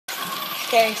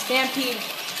Okay, Stampede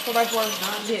 4x4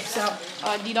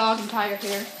 VXL. D-Dawg and Tiger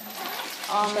here.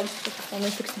 Let me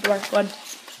fix the door. Good.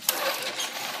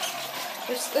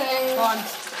 This thing. Hold on.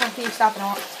 Can you stop and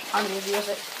I'm gonna use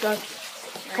it. Good.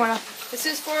 Come on up. This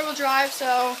is 4-wheel drive,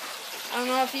 so I don't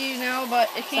know if you know, but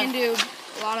it can do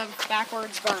a lot of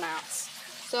backwards burnouts.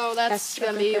 So that's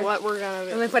gonna be what we're gonna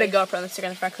do. Let me put a GoPro on the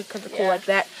second front because they're cool like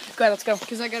that. Go ahead, let's go.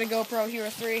 Because I got a GoPro Hero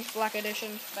 3, Black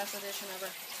Edition, best edition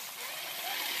ever.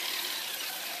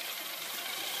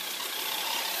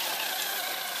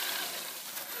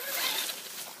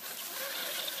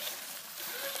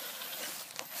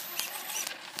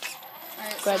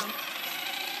 Alright, Good. so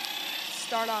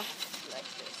start off like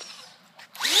this.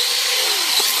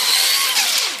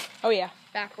 Oh yeah.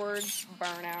 Backwards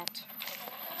burnout.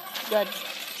 Good.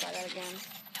 Try that again.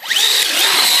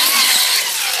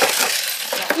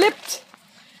 Flipped.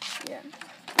 Yeah.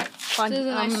 Fun. This is a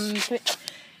nice.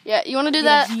 Yeah, you want to do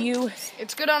that? View.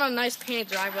 It's good on a nice painted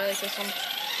driveway like this one.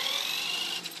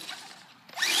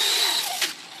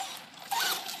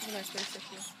 Nice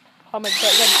 360. Oh my god.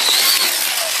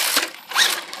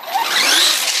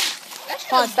 Actually,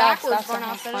 does backwards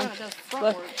burnout better than it does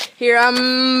frontwards.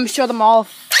 Here, show them all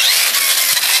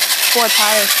 4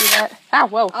 tires. See that? Ah,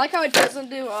 whoa. I like how it doesn't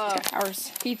do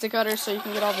Ours. pizza cutters, so you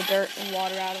can get all the dirt and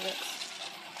water out of it.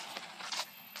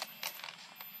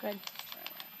 Good.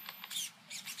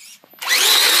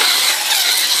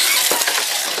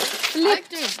 I like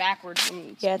doing it backwards.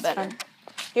 Yeah, it's better. fun.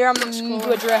 Here, I'm gonna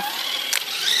do a drift.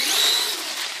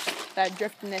 That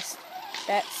driftiness.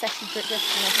 That sexy driftiness.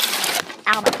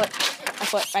 Ow, my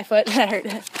foot. That hurt.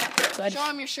 Good. Show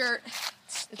them your shirt.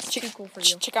 It's too cool for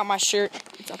you. Check out my shirt.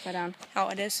 It's upside down. How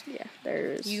it is. Yeah,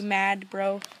 there's. You mad,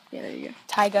 bro? Yeah, there you go.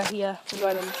 Tiger here. Here,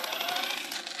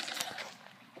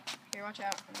 watch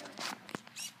out.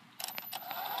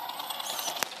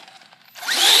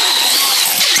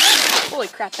 Holy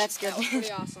crap, that's good. That was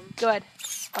pretty awesome. Good.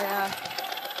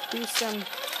 Do some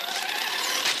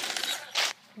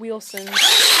Wilsons.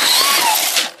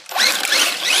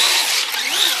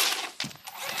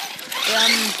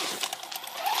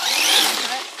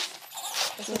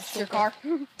 This is your car.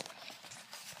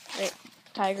 Wait,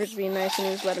 Tiger's being nice and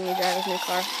he's letting me drive his new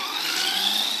car.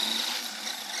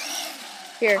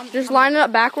 Here, just line it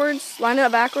up backwards. Line it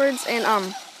up backwards and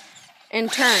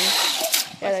turn.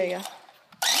 Yeah, there you go.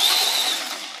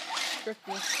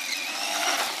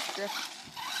 Drift.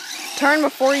 Turn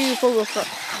before you pull the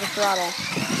throttle.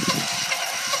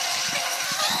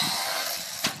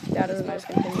 That is a nice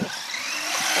continuous.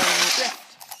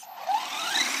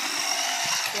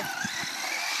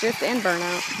 Drift and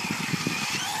burnout.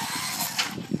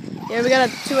 Yeah, we got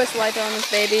a 2S LiPo on this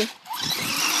baby.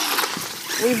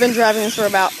 We've been driving this for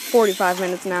about 45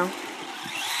 minutes now.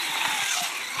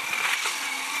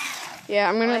 Yeah,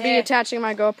 I'm going to be attaching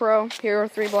my GoPro Hero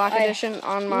 3 Black Edition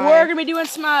on my... We're going to be doing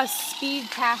some speed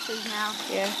passes now.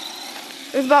 Yeah.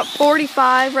 There's about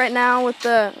 45 right now with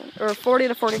the... Or 40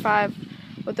 to 45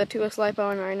 with the 2S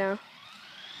LiPo in right now.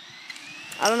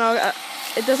 I don't know.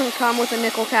 It doesn't come with a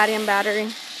nickel cadmium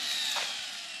battery.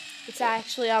 It's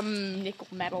actually nickel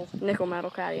metal. Nickel metal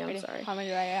cadmium, sorry. How many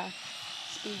do I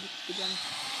speed begin?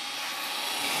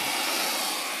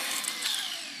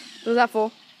 Was that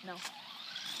full? No.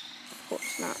 Of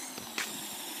course not.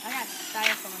 I got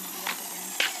styrofoam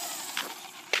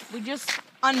again. We just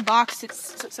unboxed it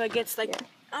so it gets like... Yeah.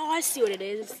 Oh, I see what it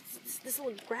is. It's this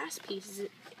little grass piece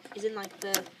is in like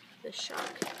the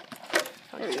shock.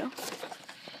 There we go.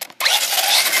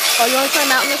 Oh, you want to try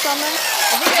mounting this on there?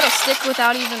 I think it'll stick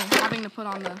without even having to put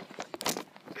on the...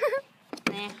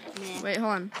 Nah. Wait,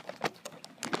 hold on.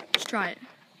 Just try it.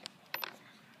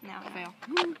 Now fail.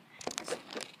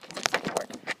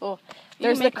 Oh,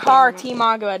 There's the car,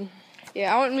 T-Maw, good.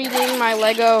 Yeah, I wouldn't be doing my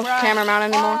Lego camera mount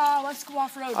anymore. Let's go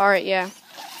off-road. Alright, yeah.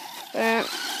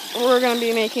 We're going to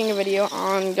be making a video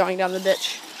on going down the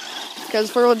ditch. Because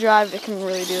 4-wheel drive, it can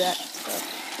really do that. So,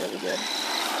 it's really good.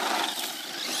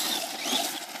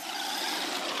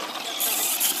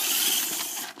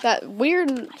 That weird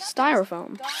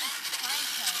styrofoam.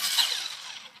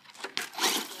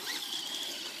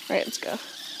 Alright, let's go.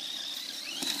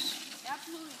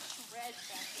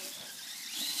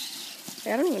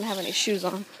 Hey, I don't even have any shoes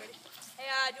on. Hey,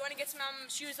 do you want to get some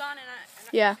shoes on?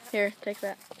 Yeah, here, take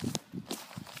that.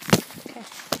 Okay.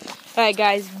 Alright,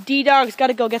 guys, D-Dawg's got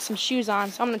to go get some shoes on,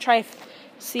 so I'm going to try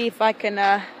see if I can,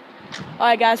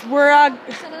 Alright, guys, we're,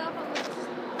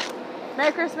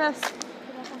 Merry Christmas.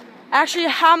 Actually,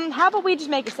 how about we just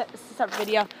make a separate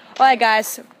video? Alright,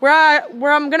 guys,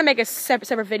 I'm going to make a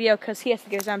separate video because he has to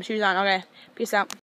get his shoes on. Okay, peace out.